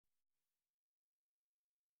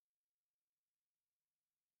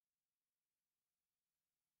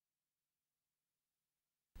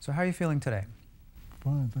So how are you feeling today?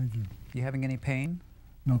 Fine, thank you. You having any pain?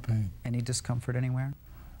 No pain. Any discomfort anywhere?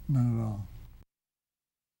 None at all.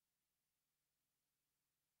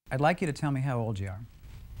 I'd like you to tell me how old you are.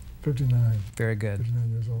 59. Very good.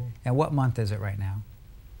 59 years old. And what month is it right now?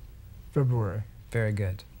 February. Very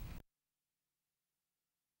good.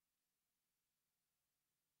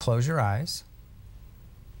 Close your eyes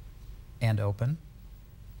and open,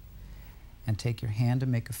 and take your hand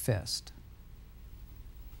and make a fist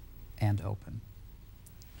and open.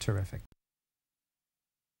 Terrific.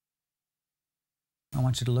 I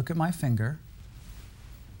want you to look at my finger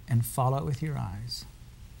and follow it with your eyes.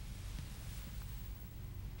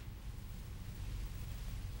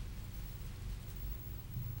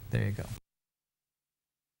 There you go.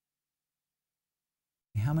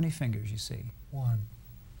 How many fingers you see? 1,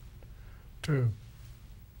 2,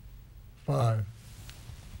 5,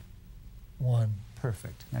 1.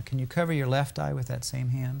 Perfect. Now can you cover your left eye with that same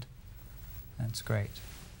hand? That's great.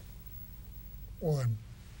 1,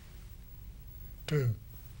 2,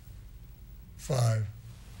 5,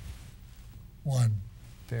 1.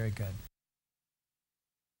 Very good.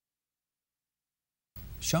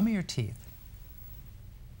 Show me your teeth.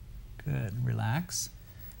 Good. Relax.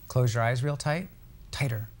 Close your eyes real tight.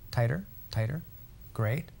 Tighter, tighter, tighter.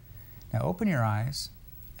 Great. Now open your eyes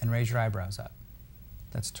and raise your eyebrows up.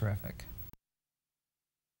 That's terrific.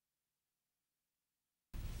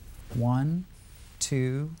 1,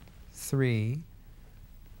 2, 3.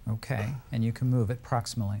 Okay. And you can move it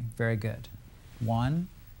proximally. Very good. 1,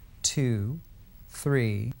 2,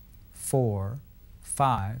 3, 4,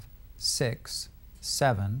 5, 6,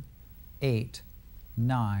 7, 8,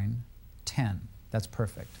 9, 10. That's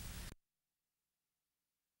perfect.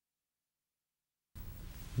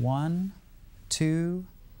 1, 2,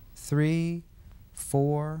 3,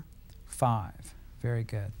 4, 5. Very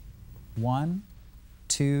good. 1,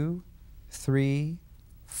 2, 3,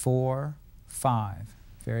 4, 5.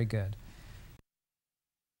 Very good.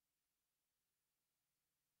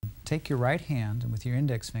 Take your right hand and with your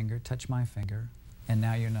index finger, touch my finger, and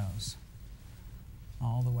now your nose.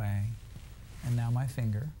 All the way. And now my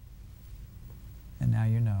finger. And now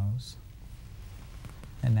your nose.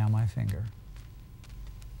 And now my finger.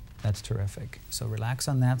 That's terrific. So relax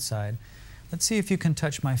on that side. Let's see if you can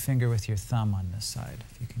touch my finger with your thumb on this side.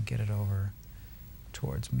 If you can get it over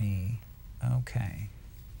towards me. Okay.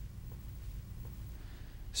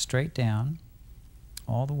 Straight down,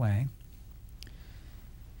 all the way.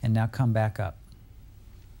 And now come back up.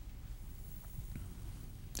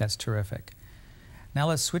 That's terrific. Now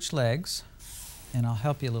let's switch legs, and I'll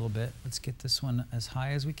help you a little bit. Let's get this one as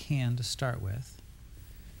high as we can to start with.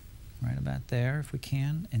 Right about there, if we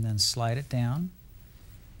can, and then slide it down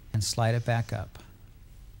and slide it back up.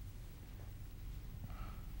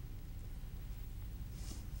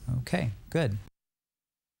 Okay, good.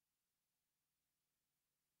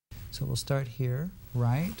 So we'll start here,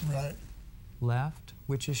 right, Right. left.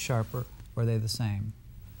 Which is sharper, or are they the same?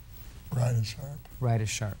 Right is sharp. Right is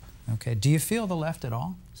sharp. Okay, do you feel the left at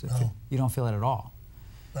all? No. You don't feel it at all?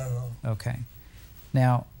 Not at all. Okay.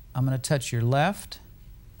 Now, I'm going to touch your left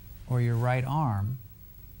or your right arm.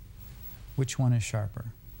 Which one is sharper?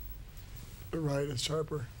 The right is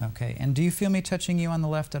sharper. Okay, and do you feel me touching you on the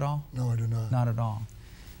left at all? No, I do not. Not at all.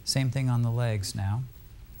 Same thing on the legs now.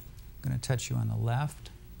 I'm going to touch you on the left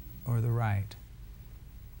or the right.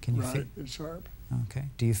 Can you Right is sharp. Okay.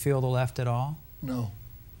 Do you feel the left at all? No.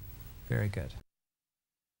 Very good.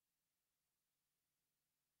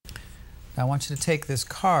 Now I want you to take this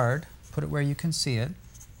card, put it where you can see it,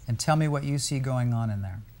 and tell me what you see going on in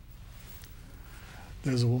there.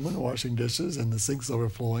 There's a woman washing dishes and the sink's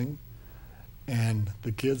overflowing, and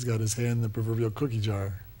the kid's got his hand in the proverbial cookie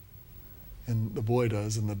jar. And the boy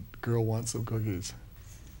does, and the girl wants some cookies.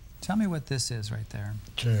 Tell me what this is right there.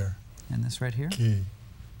 Chair. And this right here? Key.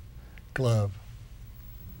 Glove.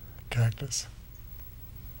 Cactus.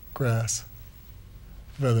 Grass.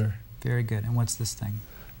 Feather. Very good. And what's this thing?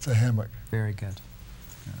 It's a hammock. Very good.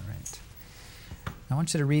 All right. I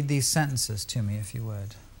want you to read these sentences to me, if you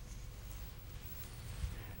would.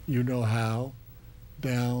 You know how?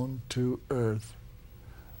 Down to earth.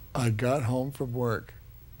 I got home from work.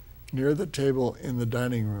 Near the table in the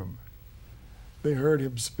dining room. They heard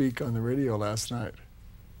him speak on the radio last night.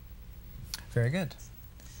 Very good.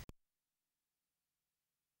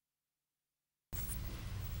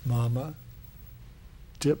 Mama.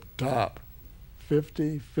 Tip top.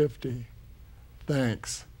 50-50.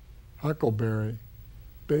 Thanks. Huckleberry.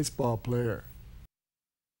 Baseball player.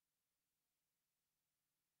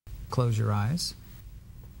 Close your eyes.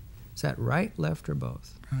 Is that right, left, or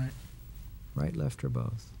both? Right. Right, left, or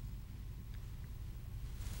both?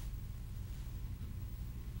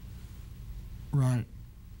 Right.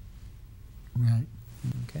 Right.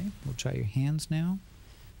 Okay, we'll try your hands now.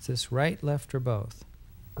 Is this right, left, or both?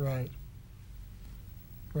 Right.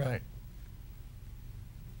 Right.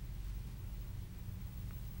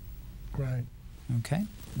 Right. Okay,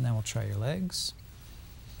 and then we'll try your legs.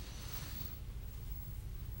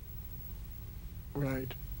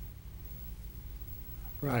 Right.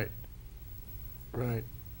 Right. Right.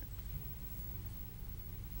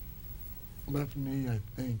 Left knee, I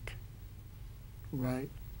think. Right.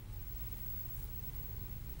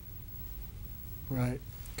 Right.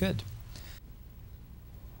 Good.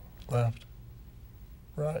 Left.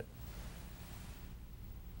 Right.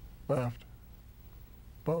 Left.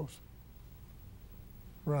 Both.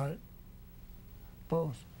 Right.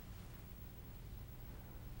 Both.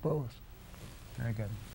 Both. Very good.